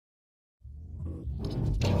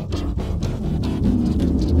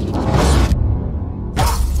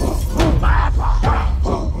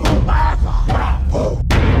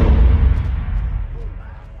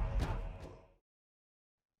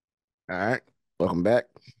Welcome back.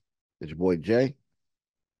 It's your boy Jay,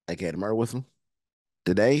 aka the Murder Whistle.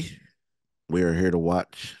 Today, we are here to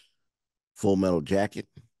watch Full Metal Jacket.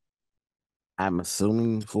 I'm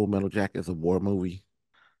assuming Full Metal Jacket is a war movie.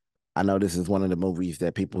 I know this is one of the movies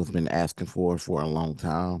that people have been asking for a long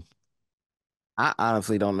time. I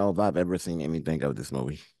honestly don't know if I've ever seen anything of this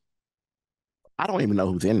movie. I don't even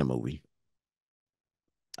know who's in the movie.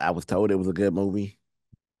 I was told it was a good movie.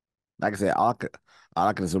 Like I said, all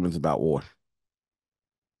I can assume is about war.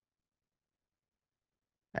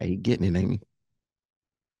 Hey, he getting it, ain't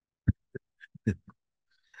he?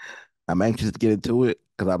 I'm anxious to get into it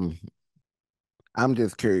because I'm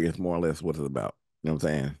just curious more or less what it's about. You know what I'm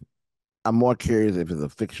saying? I'm more curious if it's a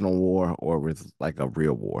fictional war or if it's like a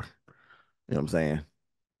real war. You know what I'm saying?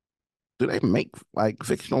 Do they make like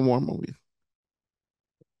fictional war movies?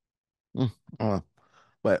 Hmm, I don't know.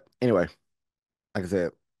 But anyway, like I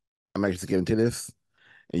said, I'm anxious to get into this.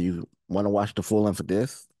 And you want to watch the full length of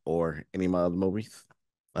this or any of my other movies,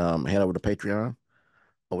 head over to Patreon.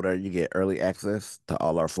 Over there, you get early access to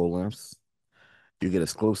all our full lengths. You get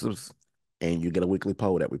exclusives, and you get a weekly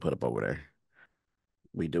poll that we put up over there.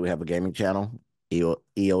 We do have a gaming channel,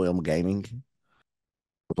 EOM Gaming.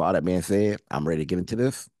 With all that being said, I'm ready to get into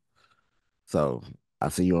this. So I'll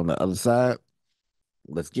see you on the other side.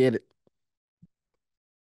 Let's get it.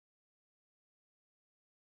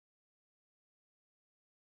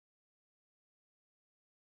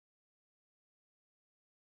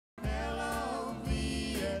 Hello,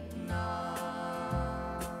 Vietnam.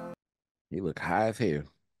 You look high as hell.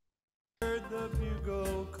 Heard the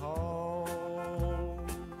bugle call.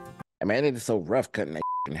 I mean, it is so rough cutting that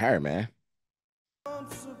hair, man. Don't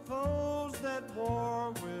suppose that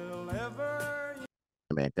war will ever.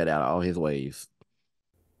 Man, cut out all his waves.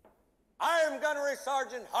 I am Gunnery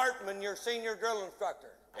Sergeant Hartman, your senior drill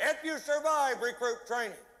instructor. If you survive recruit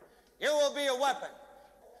training, you will be a weapon.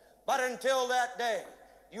 But until that day,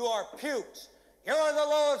 you are pukes. You are the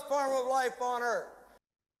lowest form of life on earth.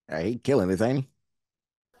 Hey, he killing this, ain't he?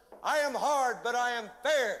 I am hard, but I am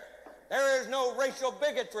fair. There is no racial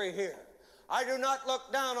bigotry here. I do not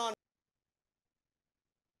look down on.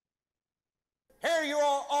 Here you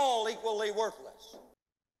are all equally worthless.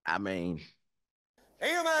 I mean, Do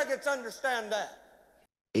you maggots understand that?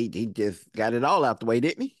 he just got it all out the way,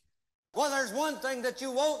 didn't he? Well, there's one thing that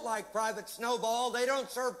you won't like, Private Snowball. They don't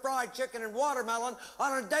serve fried chicken and watermelon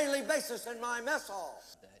on a daily basis in my mess hall.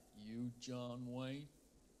 That you, John Wayne?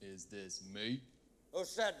 Is this me? Who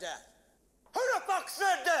said that? Who the fuck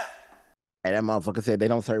said that? Hey, that motherfucker said they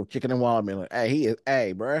don't serve chicken and watermelon. Hey,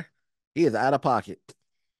 bruh, he is out of pocket.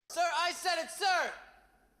 Sir, I said it, sir.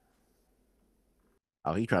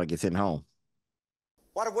 Oh, he trying to get sent home.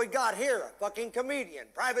 What have we got here? A fucking comedian,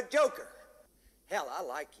 Private Joker. Hell, I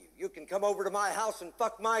like you. You can come over to my house and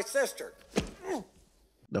fuck my sister.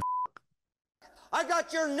 The I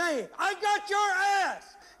got your name. I got your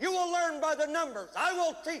ass. You will learn by the numbers. I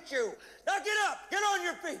will teach you. Now get up. Get on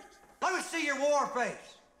your feet. Let me see your war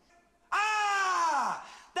face. Ah!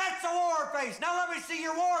 That's a war face. Now let me see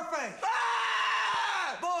your war face.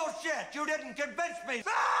 Ah! Bullshit. You didn't convince me.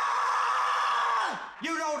 Ah!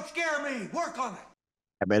 You don't scare me. Work on it.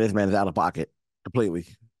 I bet this man is out of pocket completely.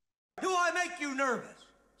 Do I make you nervous?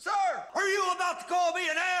 Sir! Are you about to call me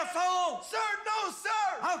an asshole? Sir, no,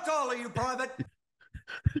 sir! How tall are you, Private?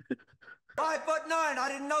 5'9". I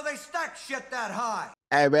didn't know they stacked shit that high.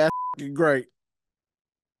 Hey, man, that's great.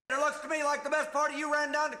 It looks to me like the best part of you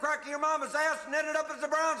ran down the crack of your mama's ass and ended up as a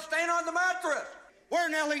brown stain on the mattress. Where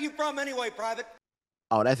in the hell are you from anyway, Private?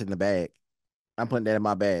 Oh, that's in the bag. I'm putting that in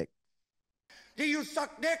my bag. Do you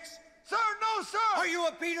suck dicks? Sir, no, sir! Are you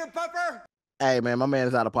a Peter Puffer? Hey, man, my man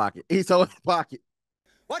is out of pocket. He's so out of pocket.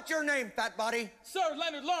 What's your name, fat body? Sir,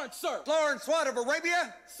 Leonard Lawrence, sir. Lawrence what, of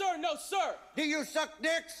Arabia? Sir, no, sir. Do you suck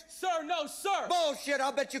dicks? Sir, no, sir. Bullshit,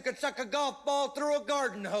 I'll bet you could suck a golf ball through a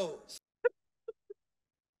garden hose.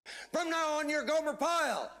 From now on, you're Gomer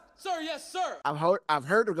Pyle. Sir, yes, sir. I've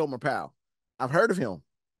heard of Gomer Pyle. I've heard of him.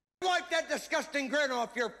 Wipe that disgusting grin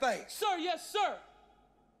off your face. Sir, yes, sir.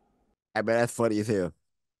 I bet that's funny as hell.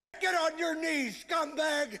 Get on your knees,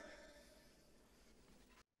 scumbag.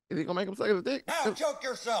 Is he gonna make him suck his dick? Now choke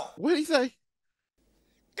yourself. What did he say?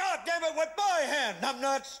 God damn it, with my hand,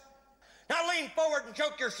 numbnuts. Now lean forward and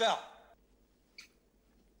choke yourself.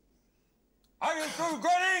 Are you through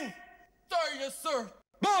grinning? Sir, yes, sir.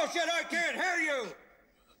 Bullshit, I can't hear you.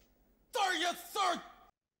 Sir, yes, sir.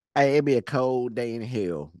 Hey, it'd be a cold day in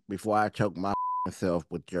hell before I choke myself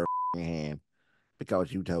with your hand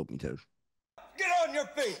because you told me to. Get on your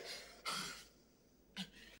feet.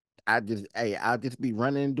 I'll just be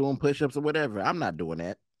running and doing push-ups or whatever. I'm not doing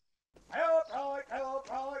that. Help, help, help,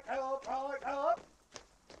 help, help, help, help.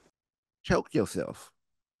 Choke yourself.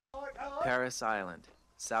 Paris Island,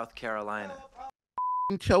 South Carolina.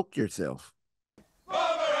 Choke yourself.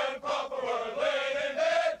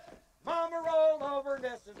 Mama rolled over,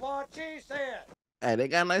 this is what she said. Hey, they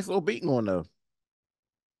got a nice little beat going though.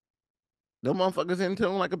 Them motherfuckers in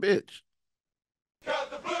tune like a bitch.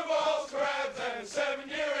 Got the blue balls, crabs, and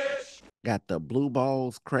 7-year itch. Got the blue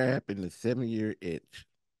balls, crap, and the 7-year itch.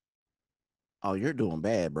 Oh, you're doing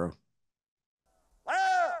bad, bro.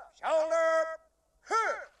 Left shoulder.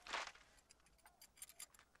 Huh.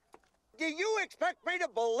 Do you expect me to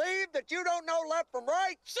believe that you don't know left from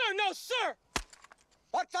right? Sir, no, sir.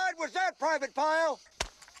 What side was that, Private Pyle?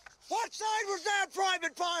 What side was that,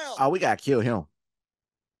 Private Pyle? Oh, we gotta kill him.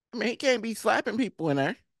 I mean, he can't be slapping people in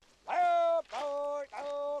there. Left, right,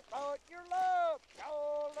 your left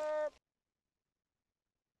shoulder.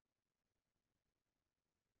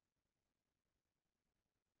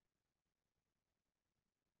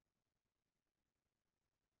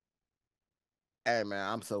 Hey,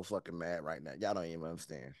 man, I'm so fucking mad right now. Y'all don't even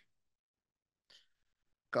understand.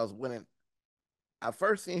 Because I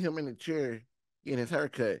first seen him in the chair getting his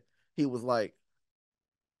haircut, he was like,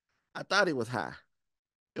 I thought he was high.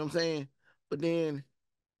 You know what I'm saying? But then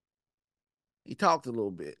he talked a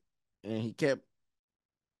little bit and he kept,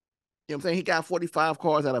 you know what I'm saying? He got 45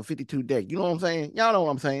 cars out of 52 deck. You know what I'm saying? Y'all know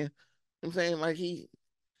what I'm saying. You know what I'm saying? Like he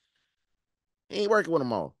ain't working with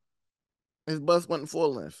them all. His bus wasn't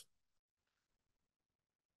full length.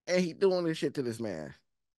 And he doing this shit to this man.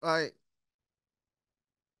 Like,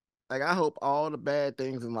 I hope all the bad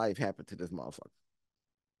things in life happen to this motherfucker.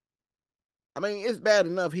 I mean, it's bad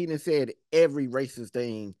enough he done said every racist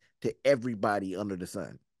thing to everybody under the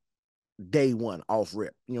sun. Day one, off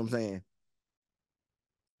rip. You know what I'm saying?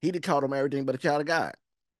 He'd have called him everything but a child of God.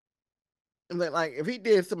 And then, like, if he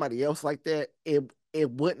did somebody else like that,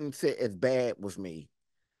 it wouldn't sit as bad with me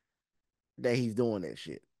that he's doing that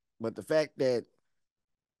shit. But the fact that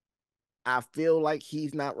I feel like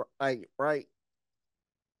he's not like right,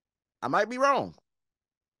 I might be wrong.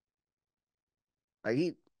 Like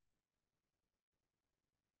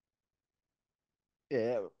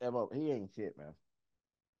yeah, he ain't shit, man.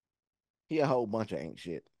 He a whole bunch of ain't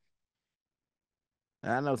shit.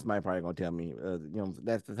 I know somebody probably gonna tell me,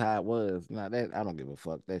 that's just how it was. Nah, that I don't give a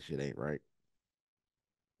fuck. That shit ain't right.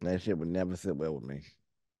 That shit would never sit well with me.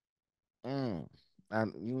 Mm. I,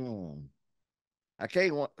 mm. I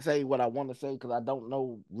can't say what I want to say because I don't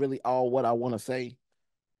know really all what I want to say.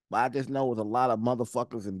 But I just know there's a lot of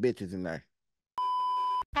motherfuckers and bitches in there.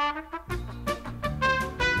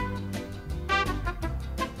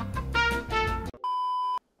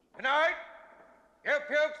 Tonight, you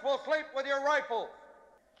pukes will sleep with your rifles.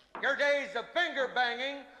 Your days of finger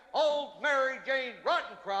banging old Mary Jane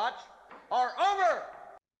Rottencrotch are over.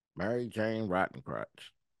 Mary Jane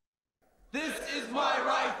Rottencrotch. This is my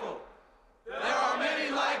rifle. There are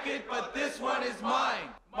many like it, but this one is mine.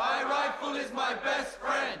 My rifle is my best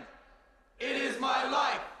friend. It is my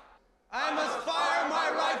life. I must fire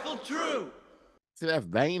my rifle true. See that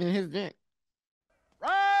vein in his vent?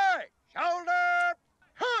 Right shoulder.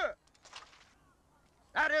 Huh.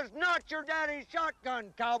 That is not your daddy's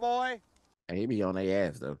shotgun, cowboy. And he be on their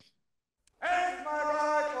ass though. This is my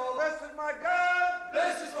rifle. This is my gun.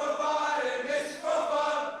 This is for fighting. This is for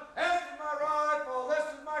fun. This is my rifle. This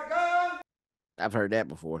is my gun. I've heard that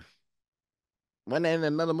before. Wasn't that in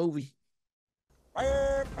another movie?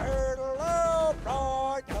 And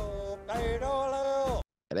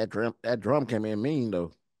that drum came in mean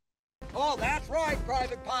though. Oh, that's right,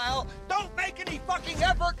 Private Pyle. Don't make any fucking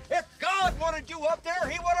effort. If God wanted you up there,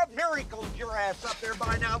 he would have miracled your ass up there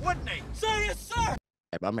by now, wouldn't he? Sir, yes, sir.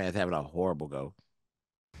 Hey, my man's having a horrible go.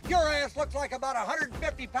 Your ass looks like about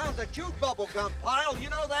 150 pounds of chewed bubble gum, Pyle. You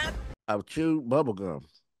know that? I've chewed bubble gum.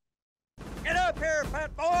 Get up here,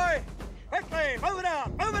 fat boy. Quickly, move it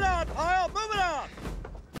out, Pyle, move it out.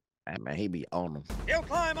 Hey, man, he be on them. You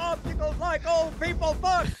climb obstacles like old people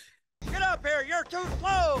fuck. Get up here, you're too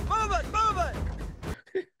slow. Move it, move it.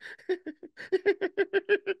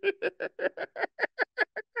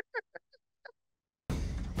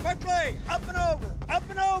 Quickly, up and over, up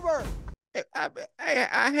and over.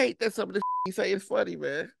 I hate that some of the he say is funny,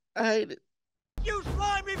 man. I hate it. You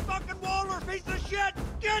slimy fucking Waller piece of shit!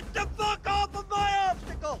 Get the fuck off of my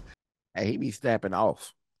obstacle! Hey, he be snapping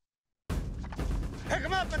off. Pick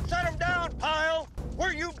him up and set him down, Pyle!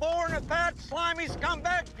 Were you born a fat, slimy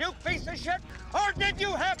scumbag, puke piece of shit? Or did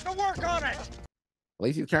you have to work on it? At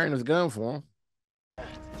least he's carrying his gun for him.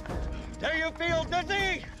 Do you feel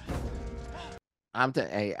dizzy?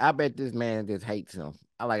 Hey, I bet this man just hates him.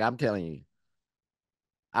 I'm telling you.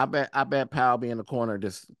 I bet Powell be in the corner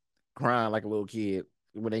just crying like a little kid.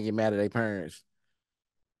 when they get mad at their parents.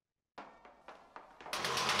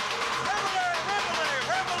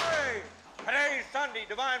 Reveille! Today's Sunday,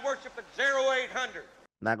 divine worship at 0800.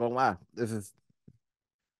 Not gonna lie, this is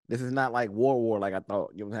not like war like I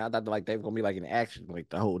thought. You know what I'm saying? I thought like they were gonna be like in action like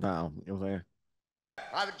the whole time. You know what I'm saying?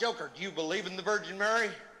 Private Joker, do you believe in the Virgin Mary?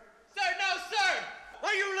 Sir, no, sir!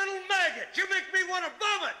 Why, you little maggot, you make me want to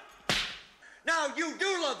vomit! Now, you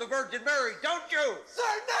do love the Virgin Mary, don't you? Sir,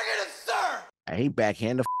 negative, sir! And he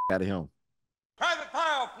backhand the out of him. Private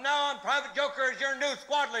Pyle, from now on, Private Joker is your new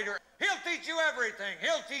squad leader. He'll teach you everything.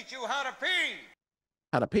 He'll teach you how to pee.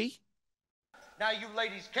 How to pee? Now, you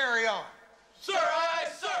ladies, carry on. Sir, aye,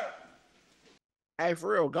 sir! Hey,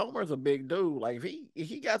 for real, Gomer's a big dude. Like if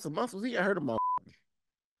he got some muscles, he can hurt him.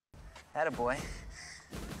 Attaboy.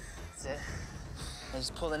 That's it. I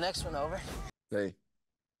just pull the next one over. Say,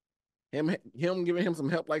 him giving him some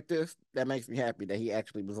help like this, that makes me happy that he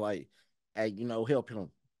actually was like, hey, you know, help him.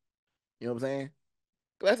 You know what I'm saying?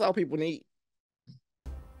 That's all people need.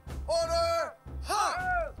 Order!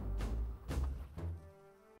 Ha!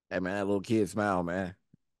 Hey man, that little kid smile, man.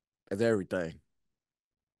 That's everything.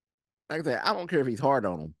 Like I said, I don't care if he's hard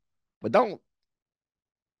on him, but don't, you know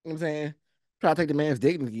what I'm saying? Try to take the man's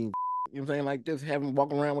dignity. You know what I'm saying? Like just have him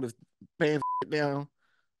walking around with his pants down,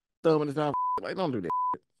 thumb in his mouth. Like, don't do that.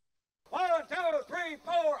 1, 2, 3,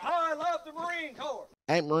 4. I love the Marine Corps.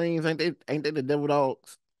 Ain't Marines, ain't they the devil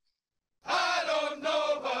dogs? I don't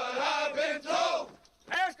know, but I've been told.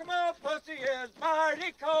 Eskimo pussy is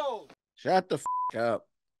mighty cold. Shut the up.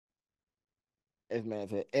 This man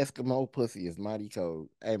said Eskimo pussy is mighty cold.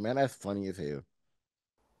 Hey man, that's funny as hell.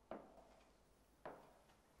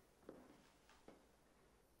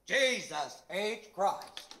 Jesus H.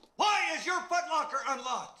 Christ. Why is your footlocker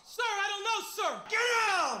unlocked? Sir, I don't know, sir! Get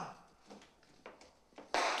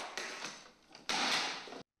down!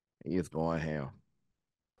 He is going ham.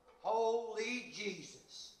 Holy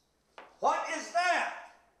Jesus. What is that?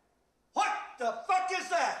 What the fuck is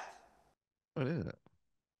that? What is it?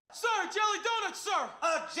 Sir, jelly donuts, sir!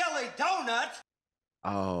 A jelly donut?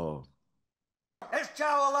 Oh. There's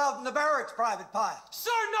chow allowed in the barracks, Private Pyle.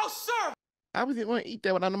 Sir, no, sir! How was he going to eat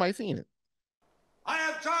that without nobody seeing it? I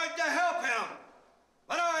have tried to help him,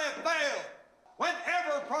 but I have failed.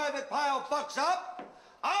 Whenever Private Pyle fucks up,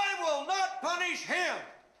 I will not punish him.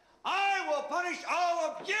 I will punish all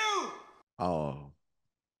of you. Oh.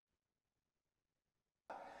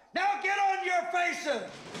 Now get on your faces.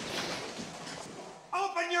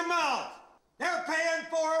 Open your mouth. They're paying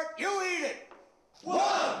for it. You eat it. 1,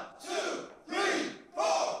 2, 3,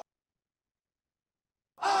 4.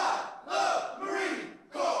 I love Marine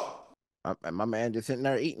Corps. My man just sitting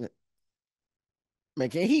there eating it. Man,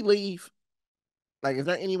 can he leave? Like, is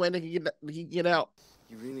there any way they can get out?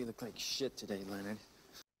 You really look like shit today, Leonard.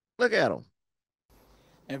 Look at him.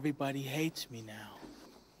 Everybody hates me now.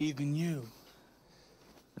 Even you.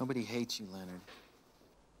 Nobody hates you, Leonard.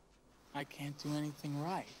 I can't do anything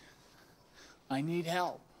right. I need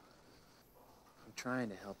help. I'm trying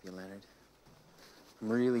to help you, Leonard. I'm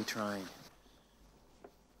really trying.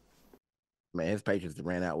 Man, his patience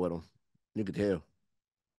ran out with him. You could tell.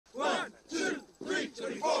 1, 2, 3,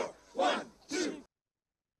 24. 1, 2,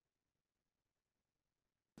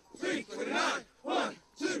 3, 29. 1,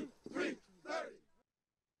 2, 3, 30.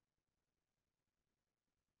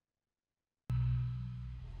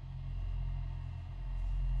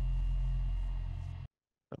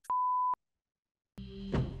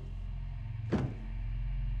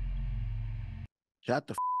 Shut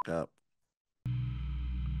the up.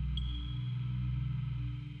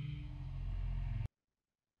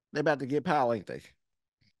 They about to get Pyle, ain't they?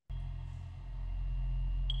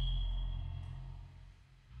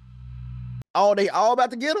 Oh, they all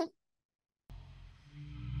about to get him?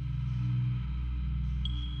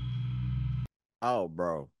 Oh,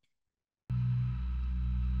 bro.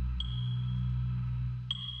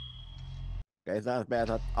 Okay, it's not as bad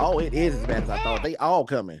as oh, it is as bad as I thought. They all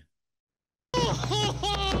coming.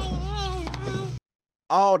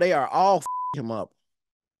 Oh, they are all him up.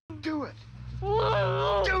 Do it.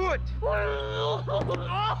 Do it.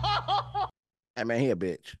 Hey, man, he a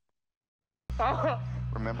bitch.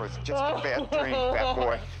 Remember, it's just a bad dream, fat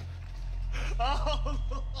boy. Oh,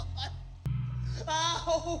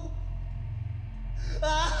 Lord. Ow.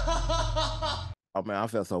 Ow. Oh, man, I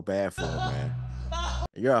felt so bad for him, man.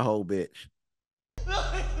 You're a whole bitch.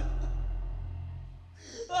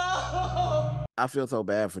 I feel so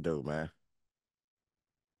bad for dude, man.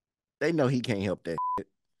 They know he can't help that shit.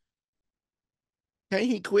 Can't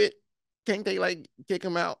he quit? Can't they, like, kick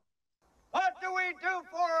him out? What do we do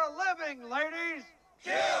for a living, ladies?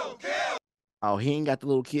 Kill, kill. Oh, he ain't got the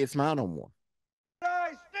little kid smile no more. I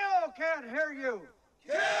can't hear you.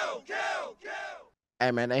 Kill, kill, kill.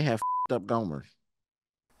 Hey, man, they have up Gomers.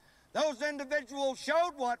 Those individuals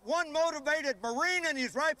showed what one motivated Marine and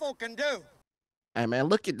his rifle can do. Hey, man,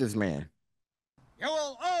 look at this man. You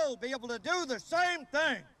will all be able to do the same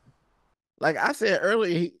thing. Like I said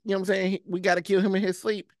earlier, you know what I'm saying? We got to kill him in his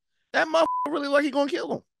sleep. That motherfucker really like he gonna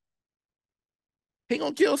kill him. He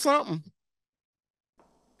gonna kill something.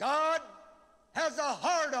 God has a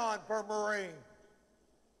hard-on for Marine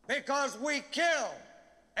because we kill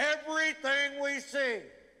everything we see.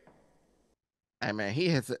 Hey, man, he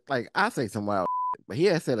has, like, I say some wild shit, but he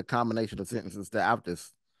has said a combination of sentences that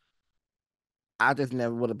I just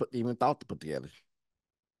never would have even thought to put together.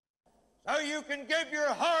 So you can give your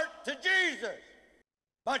heart to Jesus,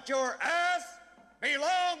 but your ass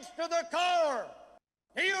belongs to the car.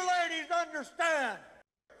 Do you ladies understand?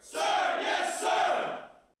 Sir, yes, sir.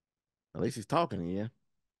 At least he's talking, yeah.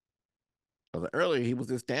 Because earlier he was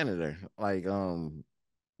just standing there, like, during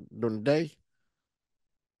the day.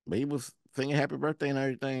 But he was singing happy birthday and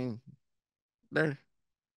everything there.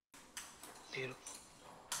 Beautiful.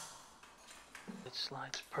 It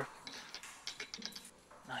slides perfect.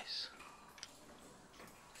 Nice.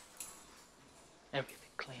 Everything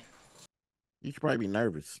clean. You should probably be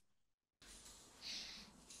nervous.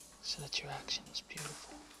 So that your action is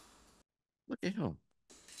beautiful. Look at him.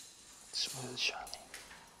 Smooth, Charlie.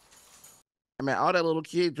 I mean, all that little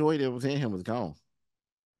kid joy that was in him was gone.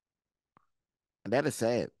 And that is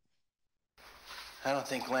sad. I don't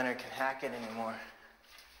think Leonard can hack it anymore.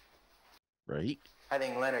 Right? I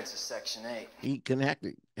think Leonard's a Section 8. He couldn't hack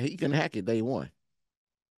it. He couldn't hack it day one.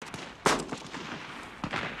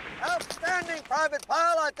 Outstanding, Private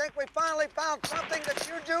Pyle. I think we finally found something that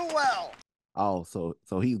you do well. Oh, so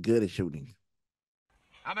he's good at shooting.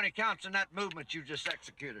 How many counts in that movement you just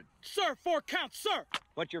executed? Sir, 4 counts, sir.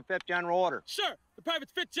 What's your 5th general order? Sir, the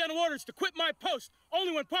private's 5th general order is to quit my post,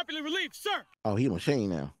 only when properly relieved, sir. Oh, he a machine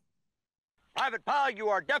now. Private Pyle, you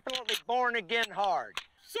are definitely born again hard.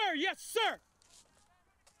 Sir, yes, sir.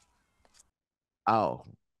 Oh.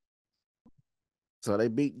 So they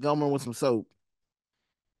beat Gomer with some soap.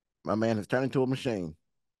 My man has turned into a machine.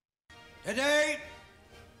 Today,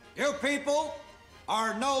 you people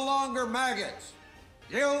are no longer maggots.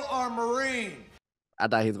 You are Marine. I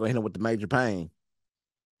thought he was going to hit him with the major pain.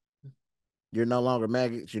 You're no longer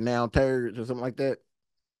maggots. You're now turds or something like that.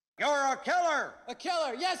 You're a killer. A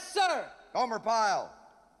killer, yes, sir. Gomer Pyle.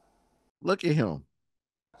 Look at him.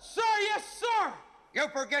 Sir, yes, sir. You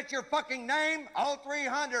forget your fucking name?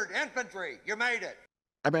 0300 infantry. You made it.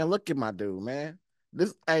 I mean, look at my dude, man.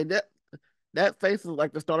 That face is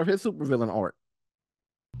like the start of his supervillain arc.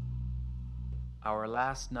 Our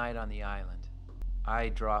last night on the island, I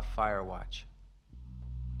draw Firewatch.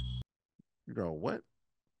 You go, what?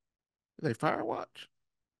 They Firewatch?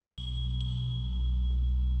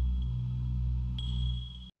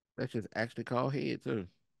 That's just actually called head, too.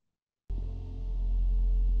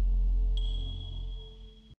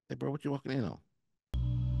 Hey, bro, what you walking in on?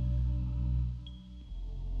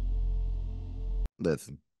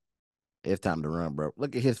 Listen, it's time to run, bro.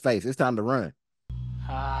 Look at his face. It's time to run.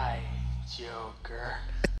 Hi, Joker.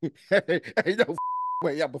 Ain't no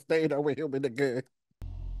way I'm staying over him in the gun.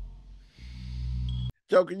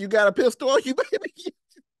 Joker, you got a pistol on you, baby?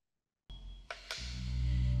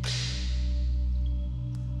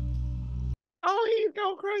 Oh, he's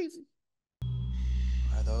going crazy.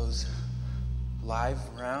 Are those live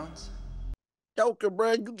rounds? Joker,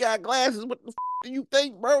 bro, you got glasses. What the do you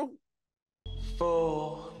think, bro?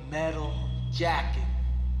 Full metal jacket.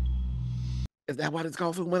 Is that why it's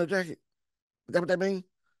called Full Metal Jacket? Is that what that means?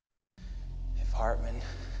 If Hartman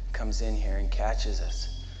comes in here and catches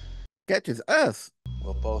us,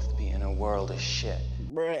 we'll both be in a world of shit.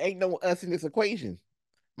 Bro, ain't no us in this equation.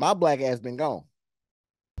 My black ass been gone.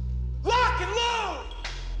 Lock and load.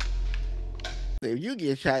 If you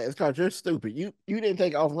get shot, it's because you're stupid. You didn't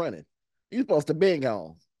take off running. You supposed to been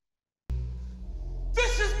gone.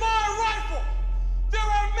 This is my rifle. There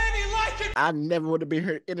are many like it. I never would have been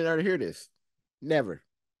here in there to hear this. Never.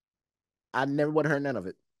 I never would have heard none of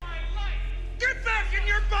it. Get back in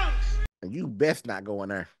your bunks. And you best not go in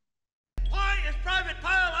there. Why is Private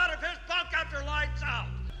Pyle out of his bunk after lights out?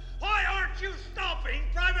 Why aren't you stomping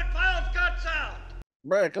Private Pyle's guts out?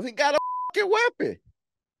 Bro, because he got a fucking weapon.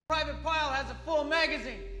 Private Pyle has a full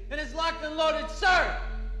magazine and is locked and loaded, sir.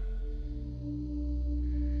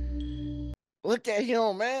 Look at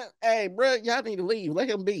him, man. Hey, bro, y'all need to leave. Let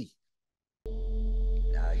him be.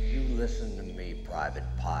 Now you listen to me, Private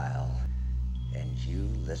Pyle, and you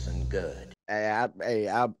listen good. I'm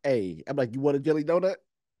like, you want a jelly donut?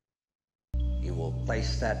 You will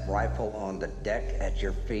place that rifle on the deck at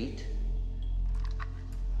your feet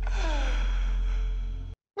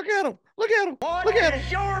Look at him. Look at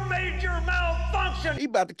him. Your major malfunction. He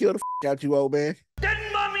about to kill the out you, old man.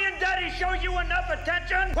 Didn't mommy and daddy show you enough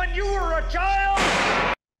attention when you were a child?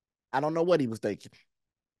 I don't know what he was thinking.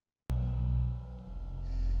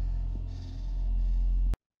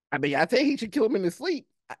 I mean, I think he should kill him in his sleep.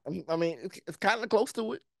 I mean, it's kind of close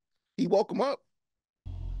to it. He woke him up.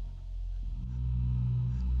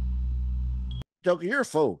 Joker, you're a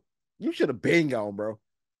fool. You should have been gone, bro.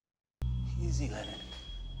 Easy, Leonard.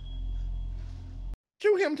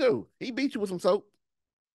 Shoot him too. He beat you with some soap.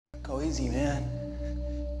 Go easy, man.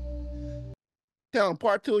 Tell him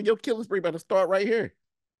part 2 of your killing spree about to start right here.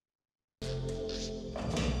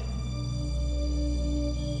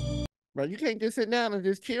 Bro, you can't just sit down and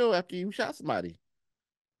just chill after you shot somebody.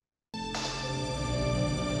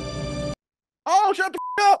 Oh, shut the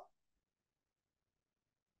up!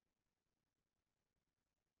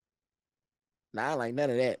 Nah, I like none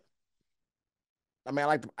of that. I mean,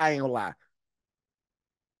 I ain't gonna lie.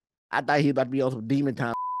 I thought he was about to be on some demon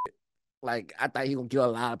time. Like, I thought he was gonna kill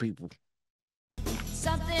a lot of people.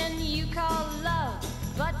 Something you call love,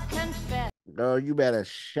 but confess. Girl, you better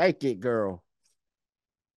shake it, girl.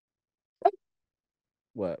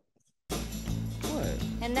 What? What?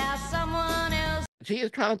 And now someone else. She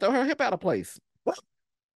is trying to throw her hip out of place. What?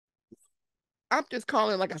 I'm just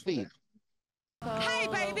calling like I see it. Hey,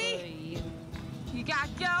 baby. You got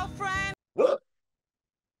girlfriend? What?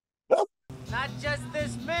 Not just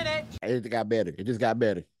this minute. It just got better. It just got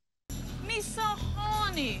better. Me so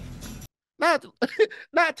horny. Not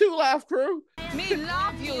too loud, crew. Me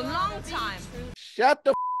love you long time. Shut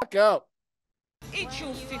the fuck up. Eat you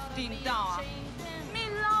 $15. Me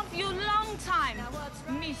love you long time.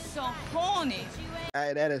 Me so horny.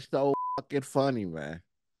 Hey, that is so fucking funny, man.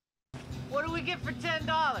 What do we get for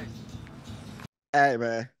 $10? Hey,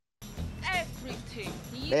 man. Everything.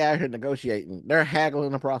 They out here negotiating. They're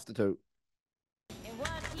haggling a prostitute. And what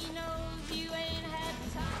he knows you ain't had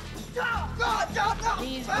time. Go!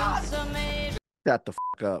 These boots are made. Shut the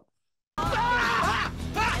fuck up.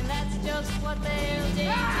 And that's just what they'll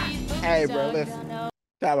do. These boots Hey, bro, are listen. gonna-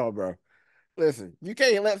 Come on, bro. Listen, you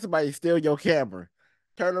can't let somebody steal your camera,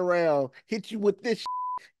 turn around, hit you with this shit,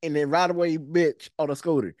 and then ride away, bitch, on a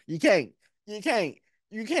scooter. You can't. You can't.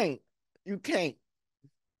 You can't. You can't.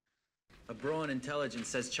 A bro in intelligence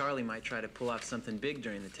says Charlie might try to pull off something big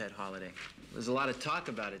during the Ted holiday. There's a lot of talk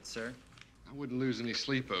about it, sir. I wouldn't lose any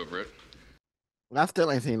sleep over it. I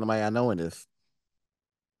still ain't seen nobody I know in this.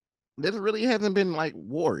 This really hasn't been like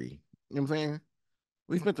worry. You know what I'm saying?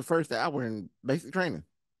 We spent the first hour in basic training.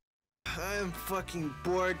 I am fucking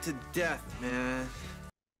bored to death, man.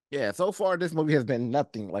 Yeah, so far this movie has been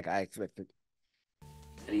nothing like I expected. How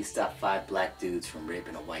do you stop 5 black dudes from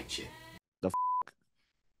raping a white chick? The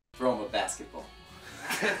Throw him a basketball.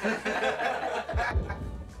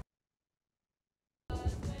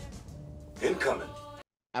 Incoming.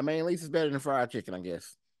 I mean, at least it's better than fried chicken, I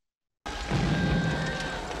guess.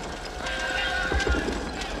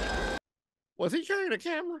 Was he carrying a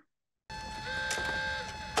camera?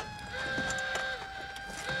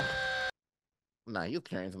 Nah, he was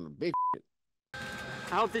carrying some big shit.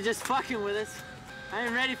 I hope they're just fucking with us. I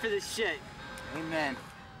ain't ready for this shit. Amen.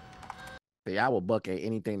 See, I will buck at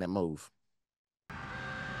anything that moves.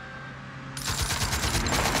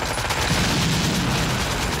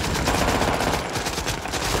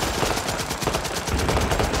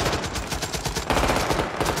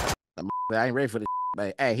 I ain't ready for this,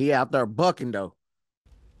 but hey, he out there bucking though.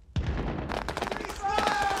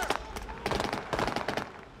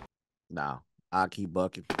 Nah, I'll keep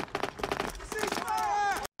bucking.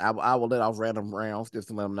 I will let off random rounds just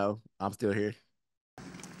to let them know I'm still here.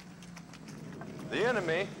 The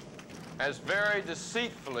enemy has very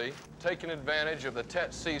deceitfully taken advantage of the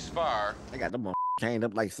Tet ceasefire. They got them chained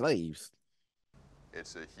up like slaves.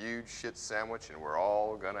 It's a huge shit sandwich, and we're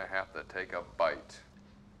all gonna have to take a bite.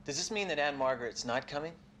 Does this mean that Aunt Margaret's not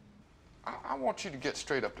coming? I want you to get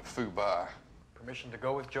straight up to Fubai. Permission to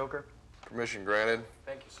go with Joker? Permission granted.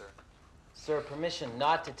 Thank you, sir. Sir, permission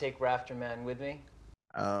not to take Rafter Man with me?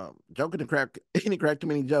 Joker didn't crack, he didn't crack too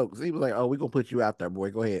many jokes. He was like, oh, we're gonna put you out there, boy.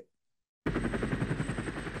 Go ahead.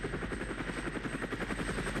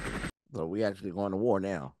 So we actually going to war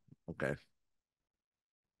now. Okay.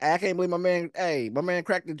 I can't believe my man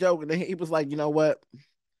cracked the joke, and then he was like, you know what?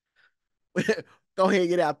 Go ahead and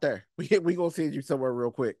get out there. We gonna send you somewhere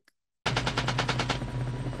real quick.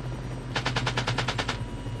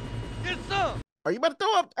 Yes, sir. Are you about to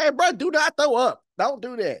throw up? Hey, bro, do not throw up. Don't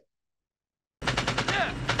do that.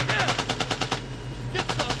 Yeah. Yes,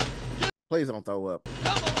 sir. Yes. Please don't throw up.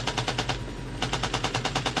 Come on.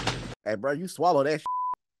 Hey, bro, you swallow that shit.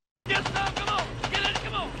 Yes, sir. Come on. Get it.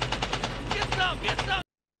 Come on.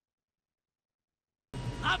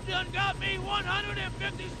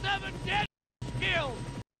 57 dead killed.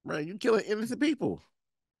 Bro, you killing innocent people.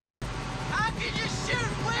 How can you shoot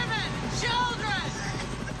women, children?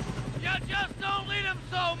 You just don't lead them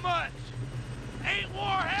so much. Ain't war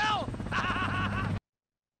hell?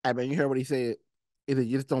 I mean, you heard what he said. He said,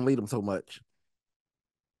 you just don't lead them so much.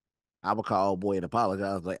 I would call old boy and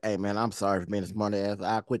apologize. Like, hey, man, I'm sorry for being a smart ass.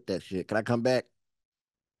 I quit that shit. Can I come back?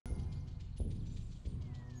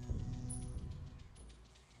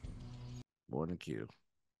 More than kill.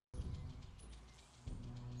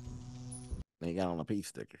 Then he got on a peace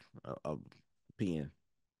sticker, a pen.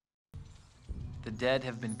 The dead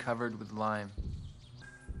have been covered with lime.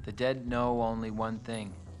 The dead know only one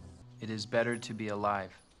thing. It is better to be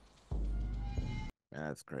alive.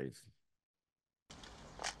 That's crazy.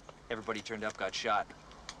 Everybody turned up got shot.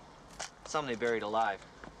 Some they buried alive.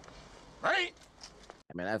 Right?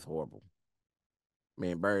 I mean, that's horrible.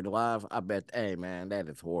 Being buried alive, I bet, hey, man, that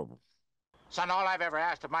is horrible. Son, all I've ever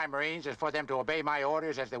asked of my Marines is for them to obey my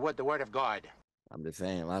orders as they would the word of God. I'm just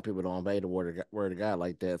saying, a lot of people don't obey the word of God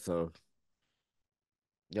like that, so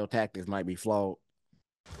your tactics might be flawed.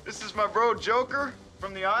 This is my bro Joker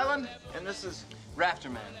from the island, and this is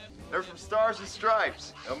Rafterman. They're from Stars and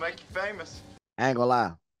Stripes. They'll make you famous. I ain't gonna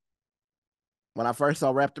lie. When I first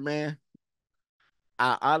saw Raptor Man,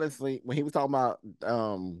 I honestly, when he was talking about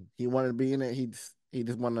he wanted to be in it, he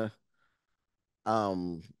just wanted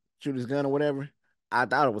to shoot his gun or whatever, I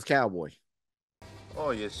thought it was Cowboy.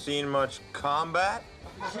 Oh, you seen much combat?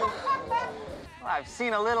 Well, I've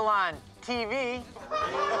seen a little on TV.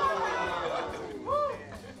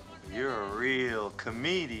 You're a real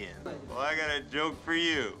comedian. Well, I got a joke for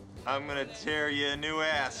you. I'm gonna tear you a new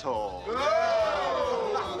asshole.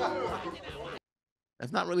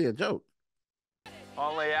 That's not really a joke.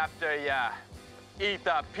 Only after you eat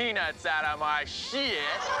the peanuts out of my shit.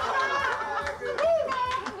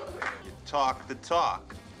 You talk the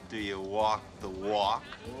talk. Do you walk the walk?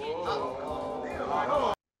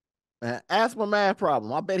 Man, ask my math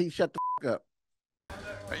problem. I bet he shut the fuck up.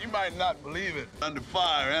 Now, you might not believe it. Under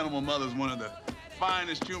fire, Animal Mother's one of the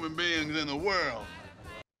finest human beings in the world.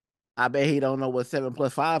 I bet he don't know what 7 +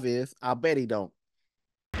 5 is. I bet he don't.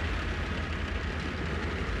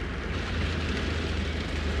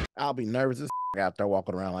 I'll be nervous as out there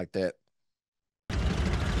walking around like that.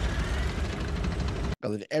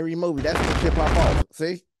 Because in every movie, that's the shit pop off.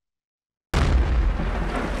 See?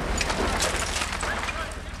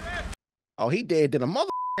 Oh, he dead than a mother,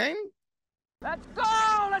 ain't he? Let's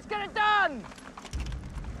go! Let's get it done!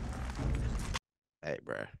 Hey,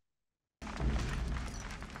 bruh.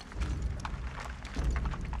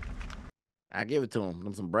 I give it to him.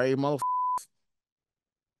 Them some brave motherfuckers.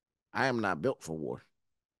 I am not built for war.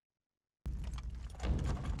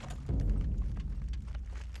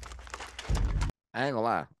 I ain't gonna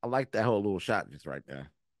lie. I like that whole little shot just right there.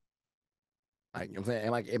 Like, you know what I'm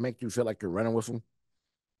saying? Like, it makes you feel like you're running with him.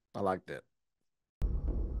 I like that.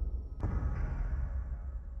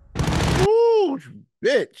 Ooh,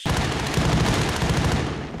 bitch.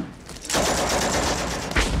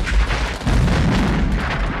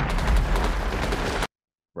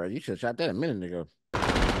 Bro, you should have shot that a minute ago.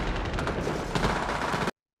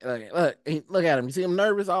 Look at him. You see him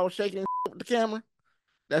nervous, all shaking with the camera?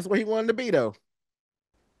 That's where he wanted to be, though.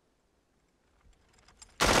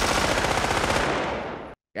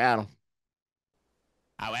 Got him.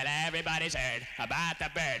 Oh, well, everybody's heard about the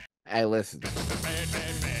bird. Hey, listen.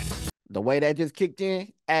 The way that just kicked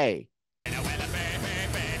in, hey.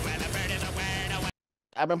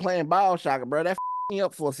 I've been playing Bioshock, bro. That me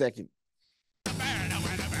up for a second.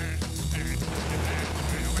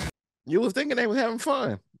 You was thinking they was having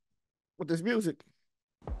fun with this music.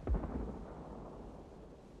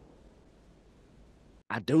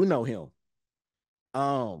 I do know him.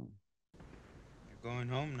 You're going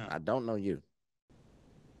home now. I don't know you.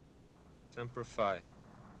 Semper Fi.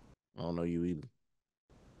 I don't know you either.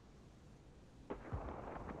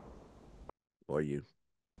 Or you.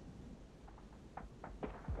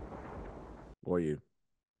 Or you.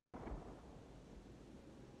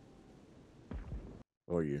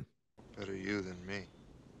 Or you. Better you than me.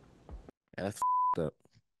 Yeah, that's up.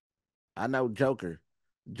 I know Joker.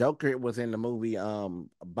 Joker was in the movie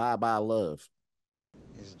Bye Bye Love.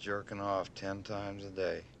 He's jerking off 10 times a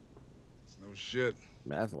day. No shit.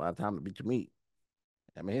 Man, that's a lot of time to beat your meat.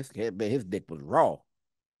 I mean, his dick was raw.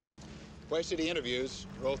 Place of the interviews,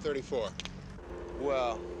 roll 34.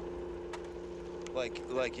 Well,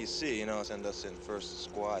 like you see, you know, send us in first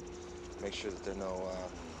squad. Make sure that there are no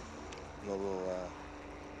little.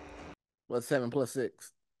 What's 7 +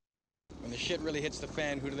 6? When the shit really hits the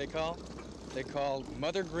fan, who do they call? They call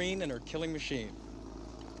Mother Green and her killing machine.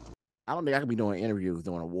 I don't think I could be doing interviews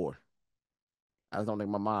during a war. I just don't think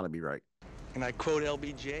my mind would be right. Can I quote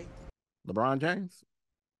LBJ? LeBron James?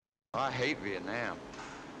 I hate Vietnam.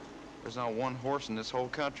 There's not one horse in this whole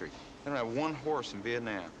country. They don't have one horse in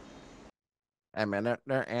Vietnam. Hey man,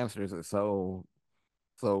 their answers are so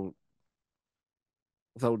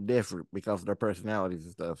different because of their personalities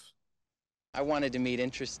and stuff. I wanted to meet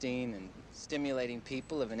interesting and stimulating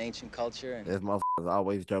people of an ancient culture, and This motherfucker's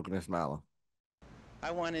always joking and smiling. I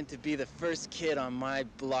wanted to be the first kid on my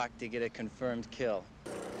block to get a confirmed kill.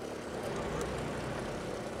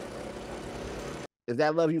 Is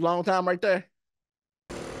that love you long time right there?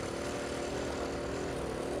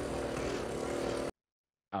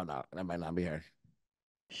 Oh no, that might not be her.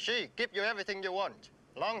 She give you everything you want.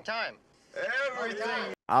 Long time.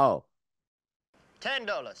 Everything. Oh. $10.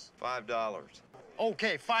 $5.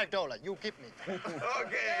 Okay, $5. You give me.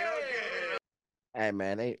 Okay. Hey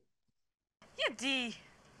man, they. Yeah, D.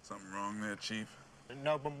 Something wrong there, Chief?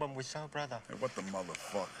 No, boom, we saw, brother. Hey, what the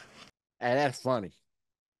motherfucker? Hey, that's funny.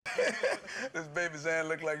 This baby's hand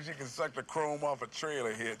look like she can suck the chrome off a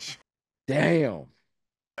trailer hitch. Damn.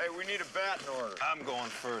 Hey, we need a bat in order. I'm going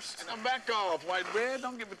first. Now back off, white bear.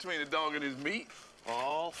 Don't get between the dog and his meat.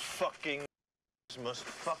 All fucking must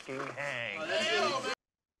fucking hang.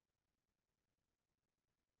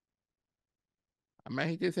 I mean,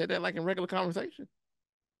 he just said that like in regular conversation.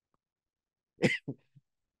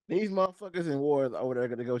 These motherfuckers in wars over there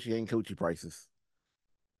negotiating coochie prices.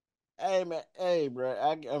 Hey man, hey bro,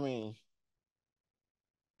 I mean,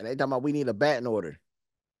 and they talking about we need a bat in order.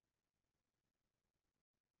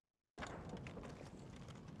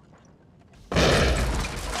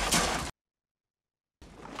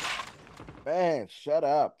 Man, shut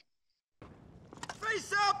up.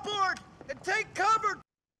 Face outboard and take cover.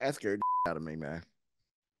 That scared the out of me, man.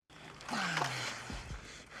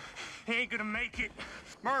 He ain't gonna make it.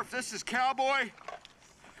 Murph, this is Cowboy.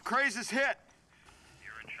 Crazy's hit.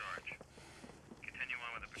 You're in charge. Continue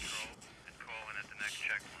on with the patrol and call in at the next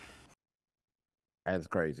checkpoint. That's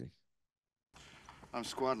crazy. I'm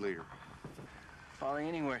squad leader. Falling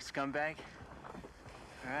anywhere, scumbag.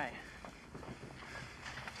 All right.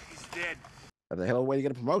 He's dead. That's a hell of a way to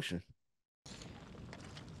get a promotion.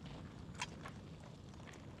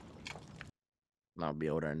 And I'll be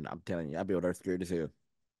over there, and I'm telling you, I'll be over there scared as hell.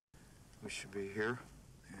 We should be here.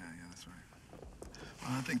 Yeah, that's right.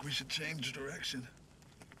 Well, I think we should change direction.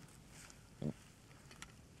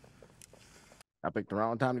 I picked the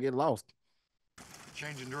wrong time to get lost.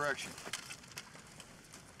 Changing direction.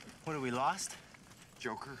 What, are we lost?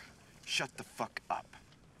 Joker, shut the fuck up.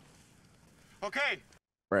 Okay.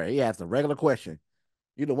 Right, he asked a regular question.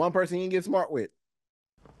 You the one person he can get smart with.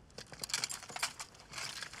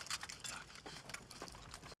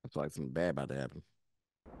 Looks like something bad about to happen.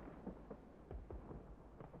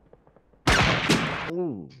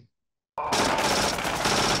 Ooh.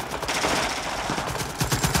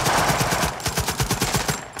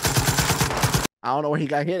 I don't know where he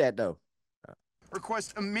got hit at though.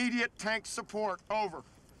 Request immediate tank support. Over.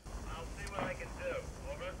 I'll see what I can do.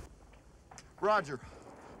 Over. Roger.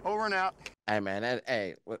 Over and out. Hey man,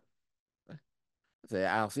 hey, what? I said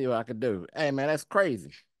I'll see what I can do. Hey man, that's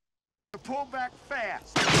crazy. Pull back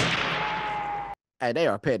fast. Hey, they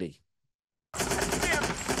are petty.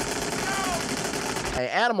 Hey,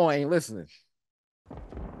 Animal ain't listening.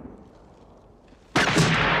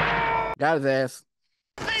 Got his ass.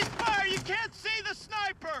 Cease fire! You can't see the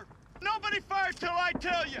sniper! Nobody fire till I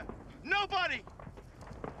tell you! Nobody!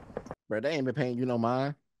 Bro, they ain't been paying you no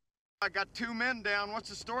mind. I got 2 men down. What's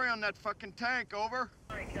the story on that fucking tank? Over.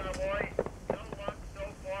 All right, Cowboy. No luck so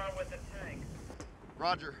far with the tank.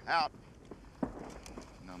 Roger. Out.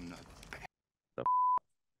 Numbnut.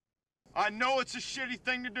 I know it's a shitty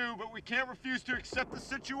thing to do, but we can't refuse to accept the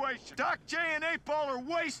situation. Doc J and 8-Ball are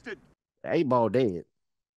wasted. 8-Ball dead.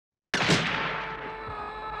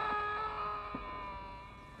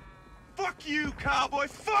 Fuck you, Cowboy.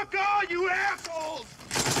 Fuck all you assholes.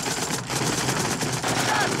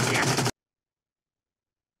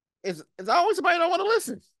 It's always somebody don't want to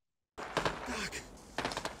listen. Doc,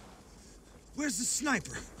 where's the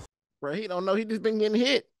sniper? Bro, he don't know. He just been getting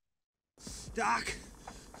hit. Doc,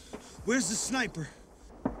 where's the sniper?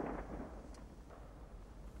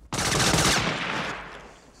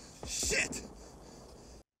 Shit.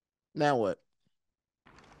 Now what?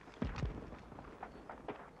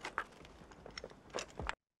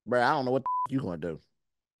 Bro, I don't know what the you gonna do.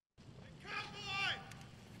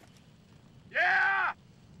 Yeah!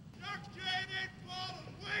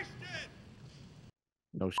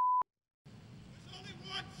 No shit. There's only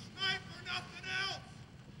one sniper, nothing else.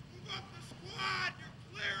 Move up the squad. You're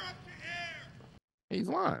clear up to air. He's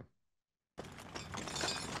lying.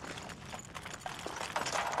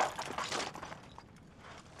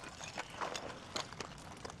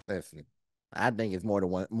 Listen, I think it's more than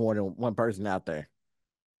one person out there.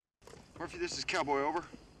 Murphy, this is Cowboy, over.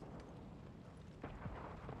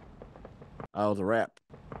 Oh, it's a wrap.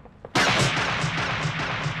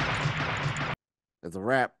 It's a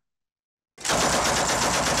wrap.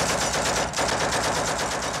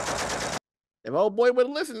 If old boy would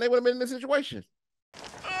have listened, they would have been in this situation.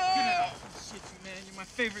 Shit, you man, you're my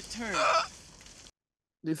favorite turd.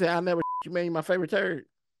 You say I never you, man, you my favorite turd.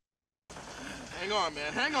 Hang on,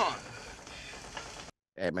 man. Hang on.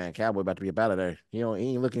 Hey man, Cowboy about to be up out of there. He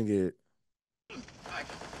ain't looking good. I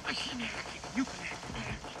can't act. You can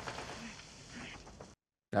act.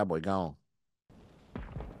 Cowboy gone.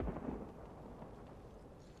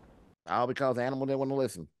 All because the animal didn't want to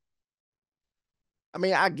listen. I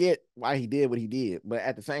mean, I get why he did what he did, but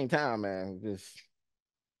at the same time, man, just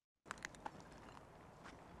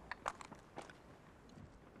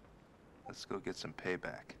Let's go get some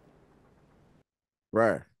payback.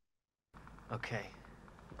 bruh. Okay.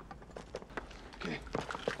 Okay.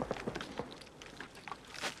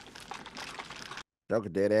 Joker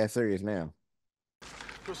dead ass serious now.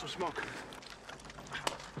 Throw some smoke.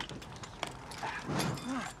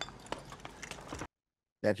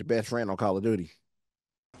 That's your best friend on Call of Duty.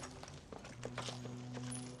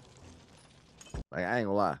 Like, I ain't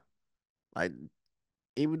gonna lie. Like,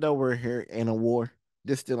 even though we're here in a war,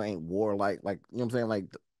 this still ain't war like you know what I'm saying? Like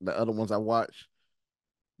the other ones I watch.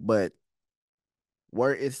 But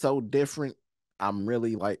where it's so different, I'm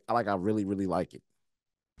really I really, really like it.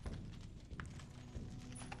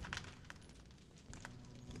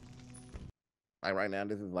 Like right now,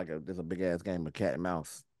 this is a big ass game of cat and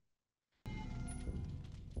mouse.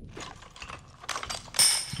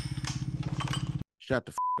 Shut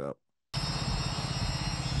the up.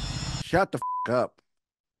 Shut the up.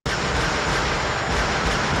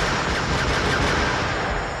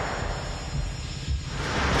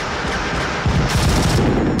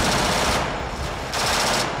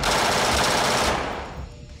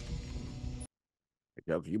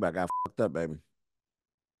 Joker, you about got fucked up, baby.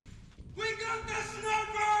 We got the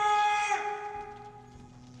sniper!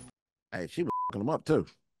 Hey, she was fucking him up too.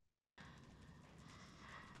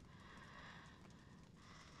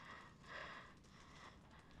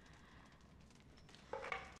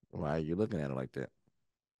 Why are you looking at it like that?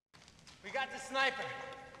 We got the sniper.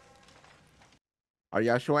 Are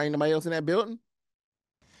y'all sure ain't nobody else in that building?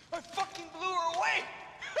 I fucking blew her away!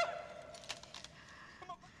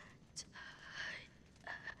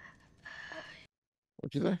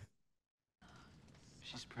 What you say?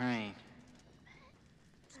 She's praying.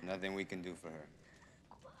 There's nothing we can do for her.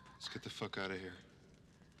 Let's get the fuck out of here.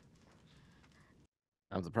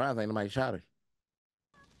 I'm surprised ain't nobody shot her.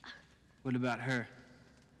 What about her?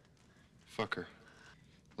 Fuck her.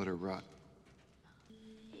 Let her rot.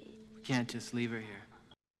 We can't just leave her here.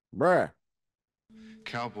 Bruh.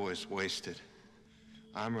 Cowboy's wasted.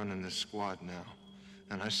 I'm running this squad now,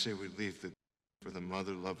 and I say we leave the for the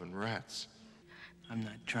mother-loving rats. I'm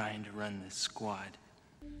not trying to run this squad.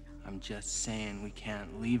 I'm just saying we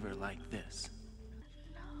can't leave her like this.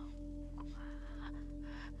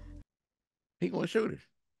 He gonna shoot her.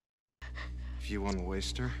 If you want to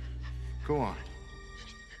waste her, go on.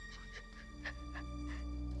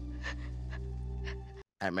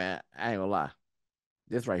 Hey man, I ain't gonna lie.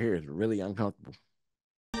 This right here is really uncomfortable.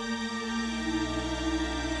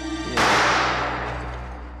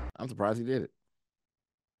 Yeah. I'm surprised he did it.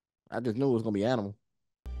 I just knew it was gonna be animal.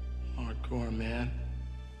 Hardcore, man.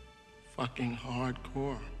 Fucking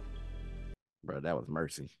hardcore. Bro, that was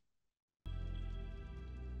mercy.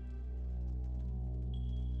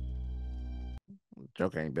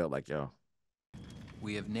 Joker ain't built like y'all.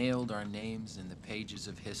 We have nailed our names in the pages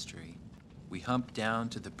of history. We hump down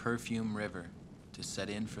to the perfume river to set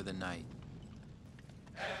in for the night.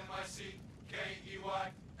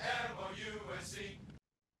 M-I-C-K-E-Y, M-O-U-S-E.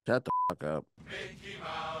 Shut the fuck up. Mickey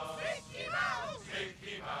Mouse. Mickey Mouse.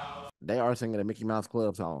 Mickey Mouse. They are singing the Mickey Mouse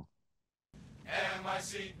Club song.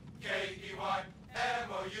 M-I-C-K-E-Y,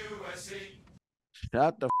 M-O-U-S-E.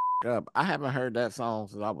 Shut the fuck up. I haven't heard that song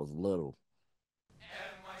since I was little.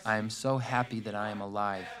 I am so happy that I am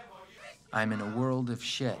alive. I'm in a world of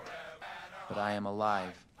shit, but I am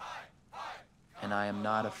alive. And I am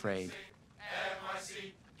not afraid.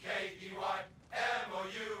 M-I-C-K-E-Y,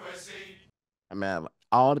 M-O-U-S-E. I mean,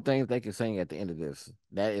 all the things they can sing at the end of this,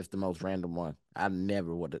 that is the most random one. I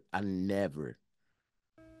never.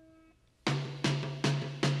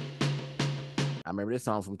 I remember this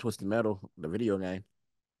song from Twisted Metal, the video game.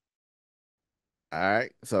 All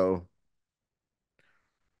right, so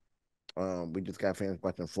we just got finished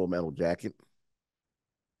watching Full Metal Jacket.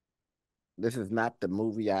 This is not the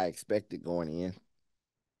movie I expected going in.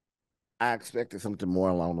 I expected something more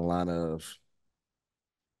along the line of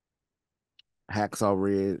Hacksaw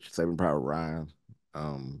Ridge, Saving Private Ryan.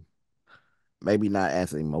 Um, Maybe not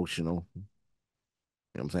as emotional, you know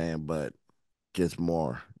what I'm saying, but just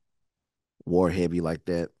more war heavy like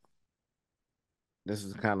that. This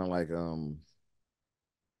is kind of like Marlon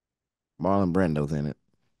Brando's in it.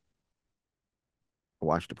 I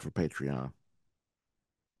watched it for Patreon.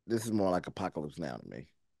 This is more like Apocalypse Now to me.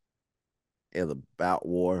 It's about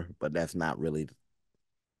war, but that's not really, you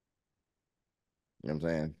know what I'm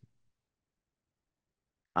saying?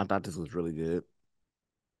 I thought this was really good.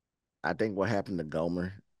 I think what happened to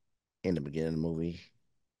Gomer in the beginning of the movie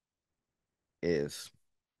is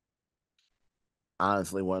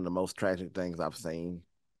honestly one of the most tragic things I've seen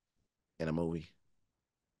in a movie.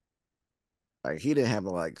 Like he didn't have to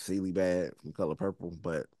like Sealy bad from Color Purple,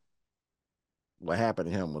 but what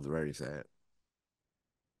happened to him was very sad.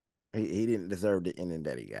 He didn't deserve the ending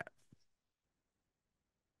that he got.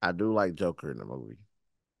 I do like Joker in the movie.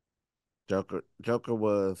 Joker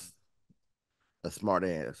was a smart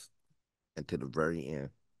ass until the very end.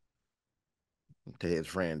 Until his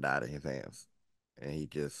friend died in his hands. And he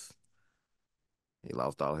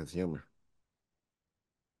lost all his humor.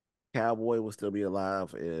 Cowboy would still be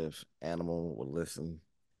alive if Animal would listen.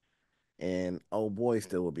 And old boy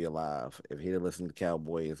still would be alive if he'd have listened to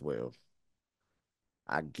Cowboy as well.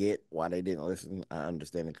 I get why they didn't listen. I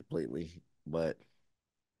understand it completely. But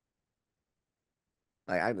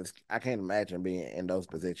like I can't imagine being in those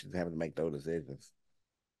positions having to make those decisions.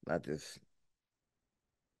 Not just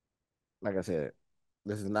like I said,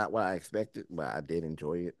 this is not what I expected, but I did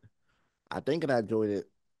enjoy it. I think that I enjoyed it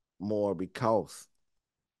more because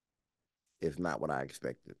it's not what I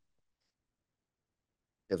expected.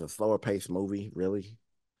 It's a slower paced movie, really,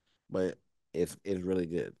 but it's really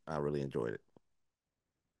good. I really enjoyed it.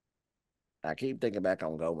 I keep thinking back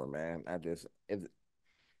on Gomer, man.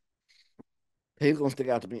 He's gonna stick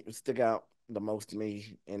out the most to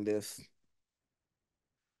me in this.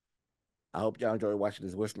 I hope y'all enjoy watching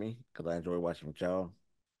this with me because I enjoy watching with y'all.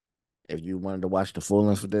 If you wanted to watch the full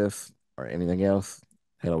length of this or anything else,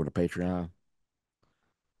 head over to Patreon.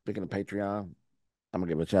 Speaking of Patreon, I'm gonna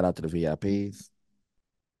give a shout out to the VIPs.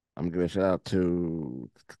 I'm gonna give a shout out to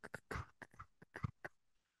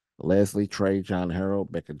Leslie, Trey, John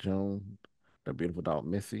Harold, Becca June, the beautiful dog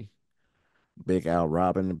Missy, Big Al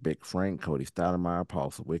Robin, Big Frank, Cody Stoudemire,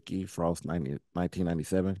 Paul Sawicki, Frost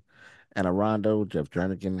 1997, Anna Rondo, Jeff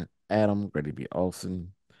Jernigan, Adam, Grady B.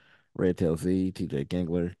 Olson, Red Tail Z, TJ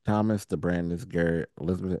Gingler, Thomas, The Brandis, Garrett,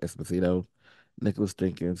 Elizabeth Esposito, Nicholas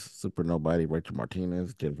Jenkins, Super Nobody, Rachel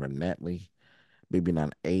Martinez, Jennifer Natley,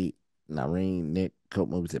 BB98, Nareen, Nick, Coat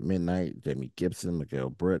Movies at Midnight, Jamie Gibson, Miguel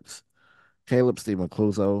Brooks, Caleb, Stephen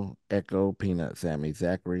Cluzo, Echo, Peanut, Sammy,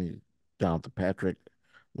 Zachary, Jonathan Patrick,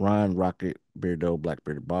 Ron, Rocket, Beardo,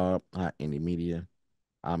 Blackbearded Bob, Hot Indie Media,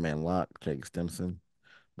 Amen Locke, Jake Stimson,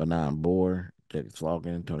 Banan Boar, Jake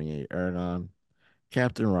Slogan, Tony A. Aragon,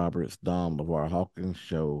 Captain Roberts, Dom LeVar Hawkins,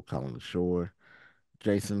 Show, Colin Shore,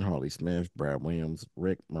 Jason, Harley Smith, Brad Williams,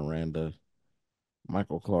 Rick, Miranda,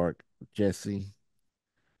 Michael Clark, Jesse,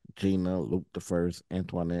 Gina, Luke the First,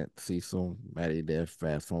 Antoinette, Cecil, Maddie Def,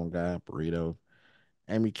 Fast Phone Guy, Burrito,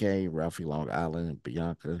 Amy K, Ralphie Long Island,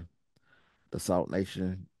 Bianca, The Salt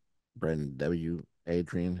Nation, Brandon W,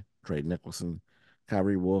 Adrian, Trey Nicholson,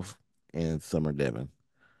 Kyrie Wolf, and Summer Devon.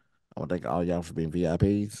 I want to thank all y'all for being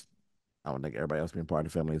VIPs. I want to thank everybody else for being part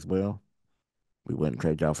of the family as well. We wouldn't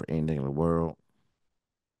trade y'all for anything in the world.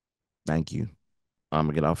 Thank you. I'm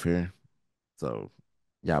gonna get off here. So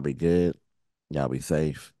y'all be good. Y'all be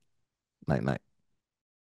safe. Night night.